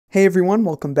Hey everyone,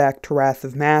 welcome back to Wrath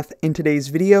of Math. In today's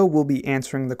video, we'll be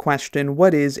answering the question,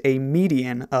 what is a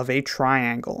median of a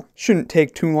triangle? Shouldn't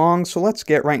take too long, so let's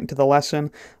get right into the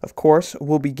lesson. Of course,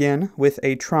 we'll begin with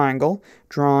a triangle,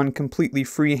 drawn completely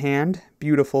freehand,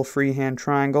 beautiful freehand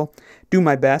triangle. Do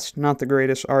my best, not the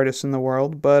greatest artist in the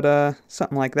world, but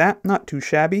something like that, not too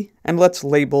shabby. And let's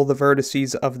label the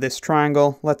vertices of this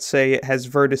triangle. Let's say it has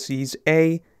vertices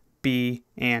A, B,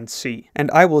 and C.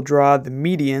 And I will draw the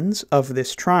medians of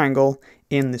this triangle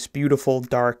in this beautiful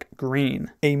dark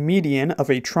green. A median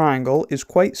of a triangle is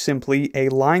quite simply a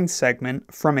line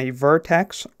segment from a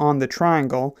vertex on the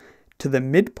triangle to the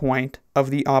midpoint of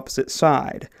the opposite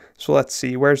side. So let's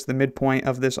see, where's the midpoint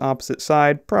of this opposite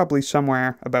side? Probably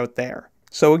somewhere about there.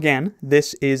 So again,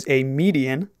 this is a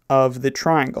median of the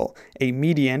triangle. A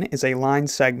median is a line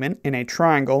segment in a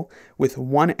triangle with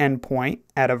one endpoint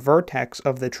at a vertex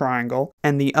of the triangle,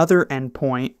 and the other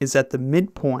endpoint is at the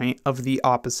midpoint of the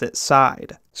opposite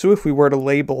side. So if we were to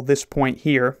label this point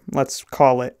here, let's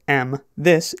call it M,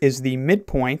 this is the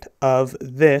midpoint of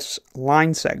this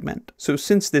line segment. So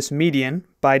since this median,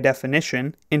 by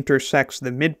definition, intersects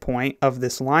the midpoint of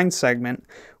this line segment,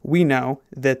 we know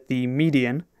that the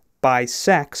median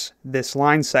bisects this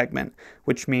line segment,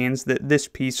 which means that this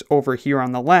piece over here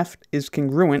on the left is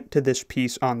congruent to this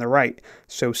piece on the right.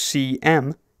 So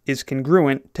CM is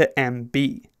congruent to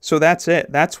MB. So that's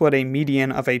it. That's what a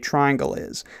median of a triangle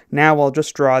is. Now I'll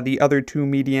just draw the other two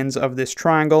medians of this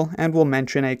triangle, and we'll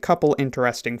mention a couple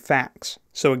interesting facts.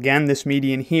 So again, this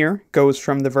median here goes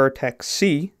from the vertex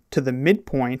C to the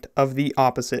midpoint of the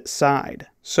opposite side.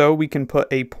 So we can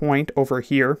put a point over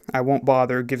here, I won't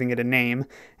bother giving it a name,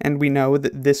 and we know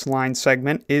that this line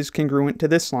segment is congruent to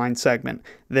this line segment.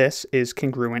 This is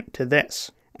congruent to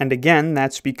this. And again,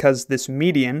 that's because this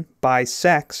median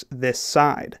bisects this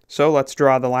side. So let's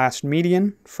draw the last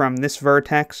median from this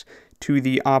vertex to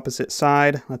the opposite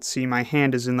side. Let's see, my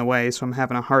hand is in the way, so I'm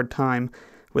having a hard time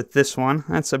with this one.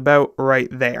 That's about right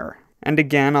there. And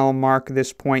again, I'll mark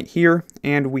this point here,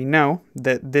 and we know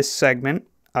that this segment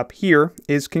up here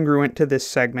is congruent to this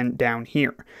segment down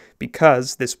here,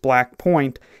 because this black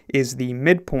point is the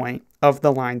midpoint of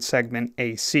the line segment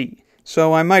AC.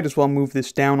 So I might as well move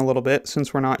this down a little bit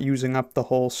since we're not using up the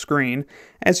whole screen.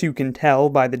 As you can tell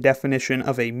by the definition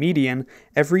of a median,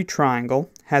 every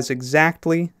triangle has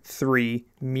exactly 3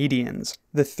 medians.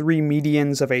 The 3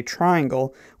 medians of a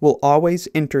triangle will always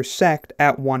intersect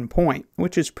at one point,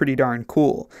 which is pretty darn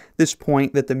cool. This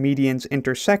point that the medians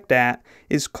intersect at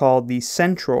is called the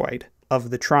centroid of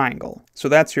the triangle. So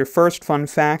that's your first fun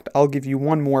fact. I'll give you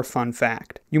one more fun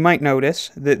fact. You might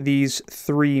notice that these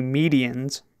 3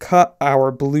 medians cut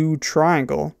our blue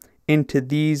triangle into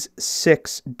these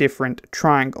 6 different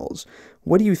triangles.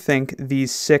 What do you think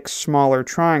these 6 smaller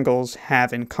triangles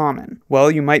have in common?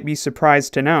 Well, you might be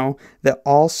surprised to know that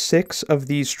all 6 of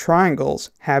these triangles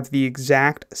have the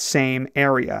exact same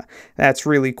area. That's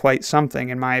really quite something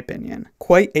in my opinion.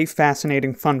 Quite a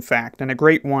fascinating fun fact and a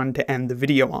great one to end the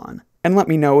video on. And let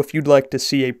me know if you'd like to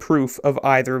see a proof of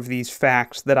either of these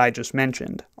facts that I just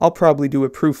mentioned. I'll probably do a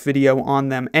proof video on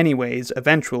them anyways,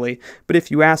 eventually, but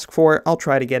if you ask for it, I'll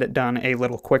try to get it done a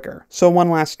little quicker. So one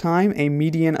last time, a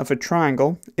median of a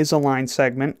triangle is a line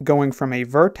segment going from a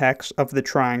vertex of the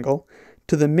triangle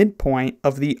to the midpoint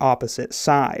of the opposite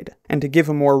side. And to give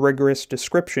a more rigorous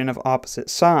description of opposite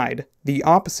side, the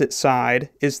opposite side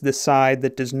is the side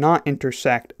that does not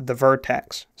intersect the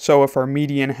vertex. So if our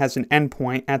median has an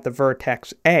endpoint at the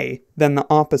vertex A, then the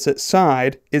opposite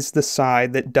side is the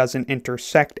side that doesn't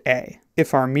intersect A.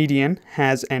 If our median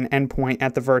has an endpoint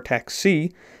at the vertex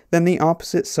C, then the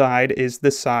opposite side is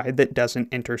the side that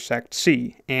doesn't intersect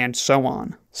C, and so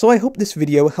on. So I hope this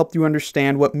video helped you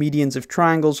understand what medians of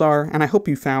triangles are, and I hope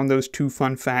you found those 2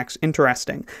 fun facts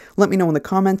interesting. Let me know in the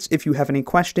comments if you have any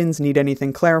questions, need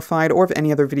anything clarified, or have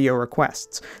any other video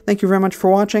requests. Thank you very much for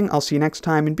watching, I'll see you next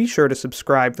time, and be sure to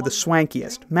subscribe for the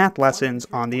swankiest math lessons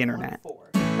on the internet.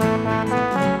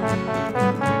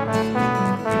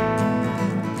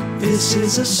 This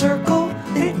is a circle,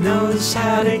 it knows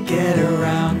how to get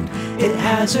around. It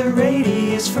has a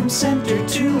radius from center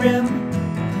to rim,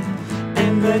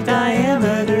 and the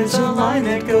diameter's a line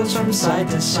that goes from side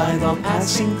to side while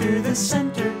passing through the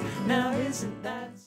center.